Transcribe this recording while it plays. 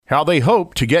how they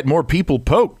hope to get more people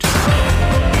poked.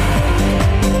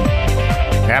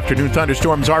 Afternoon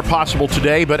thunderstorms are possible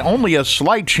today, but only a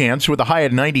slight chance with a high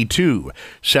at 92.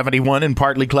 71 and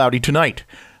partly cloudy tonight.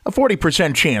 A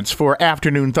 40% chance for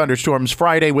afternoon thunderstorms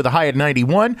Friday with a high at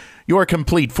 91. Your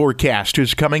complete forecast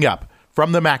is coming up.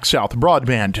 From the MaxSouth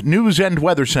Broadband News and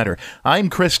Weather Center, I'm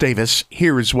Chris Davis.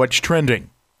 Here's what's trending.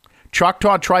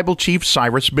 Choctaw Tribal Chief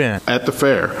Cyrus Ben. At the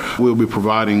fair, we'll be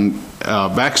providing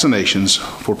vaccinations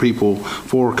for people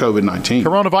for COVID-19.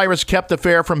 Coronavirus kept the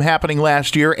fair from happening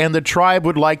last year, and the tribe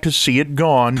would like to see it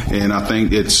gone. And I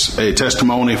think it's a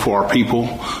testimony for our people,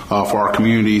 for our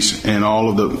communities, and all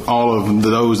of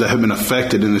those that have been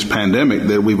affected in this pandemic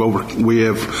that we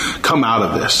have come out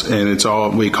of this, and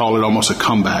we call it almost a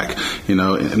comeback.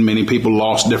 And many people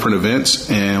lost different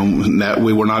events, and that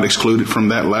we were not excluded from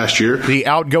that last year. The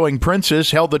outgoing princess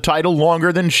held the title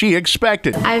longer than she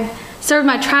expected. I've served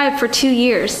my tribe for 2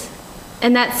 years,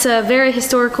 and that's a very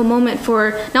historical moment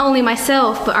for not only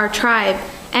myself, but our tribe,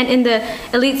 and in the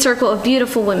elite circle of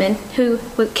beautiful women who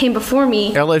came before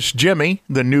me. Ellis Jimmy,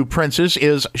 the new princess,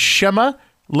 is Shema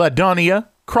LaDonia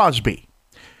Crosby.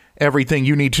 Everything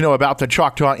you need to know about the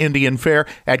Choctaw Indian Fair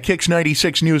at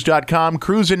Kicks96news.com,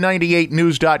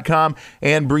 Cruisin98news.com,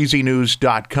 and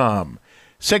BreezyNews.com.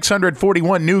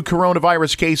 641 new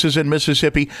coronavirus cases in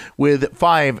Mississippi with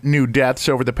 5 new deaths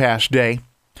over the past day.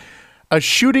 A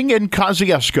shooting in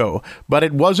Kosciuszko, but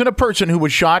it wasn't a person who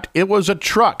was shot, it was a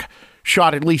truck.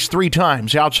 Shot at least 3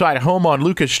 times outside a home on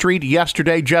Lucas Street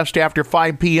yesterday just after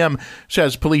 5 p.m.,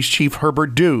 says Police Chief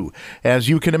Herbert Dew. As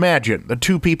you can imagine, the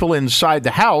 2 people inside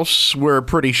the house were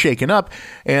pretty shaken up,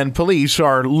 and police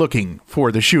are looking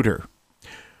for the shooter.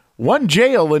 One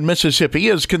jail in Mississippi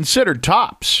is considered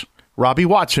tops. Robbie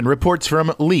Watson reports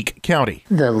from Leake County.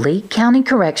 The Leake County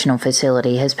Correctional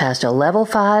Facility has passed a Level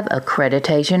 5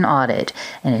 accreditation audit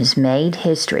and has made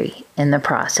history in the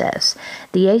process.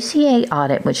 The ACA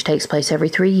audit, which takes place every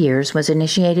 3 years, was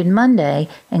initiated Monday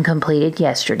and completed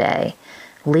yesterday.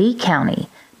 Leake County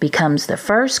becomes the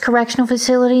first correctional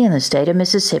facility in the state of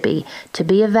Mississippi to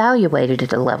be evaluated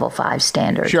at a Level 5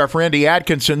 standard. Sheriff Randy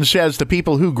Atkinson says the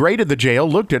people who graded the jail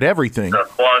looked at everything. The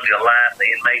quality of life the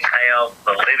inmates have,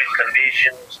 the living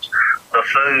conditions, the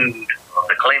food,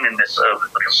 the cleanliness of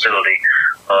the facility,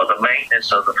 the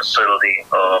maintenance of the facility,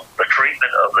 the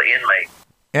treatment of the inmate.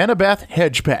 Annabeth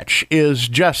Hedgepatch is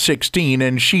just 16,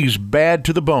 and she's bad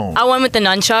to the bone. I won with the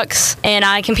nunchucks, and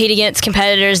I compete against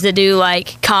competitors that do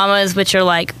commas, which are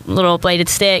like little bladed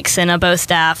sticks, and a bow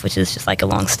staff, which is just like a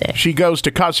long stick. She goes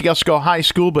to Kosciuszko High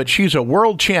School, but she's a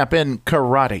world champ in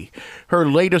karate. Her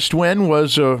latest win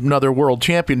was another world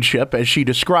championship, as she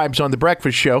describes on The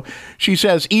Breakfast Show. She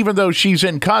says even though she's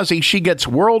in Kazi, she gets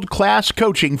world-class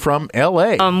coaching from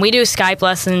L.A. We do Skype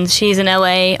lessons. She's in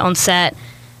L.A. on set,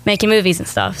 making movies and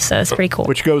stuff, so it's pretty cool.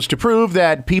 Which goes to prove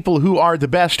that people who are the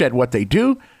best at what they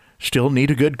do still need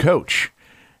a good coach.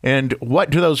 And what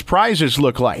do those prizes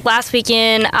look like? Last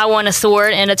weekend, I won a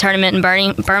sword in a tournament in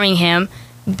Birmingham,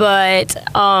 but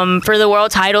for the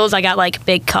world titles, I got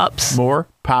big cups. More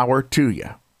power to you.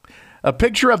 A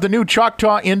picture of the new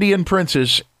Choctaw Indian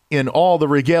princess in all the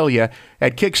regalia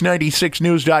at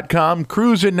Kicks96news.com,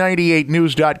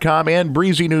 Cruisin98news.com, and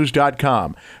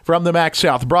BreezyNews.com. From the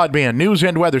MaxSouth Broadband News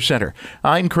and Weather Center,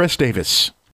 I'm Chris Davis.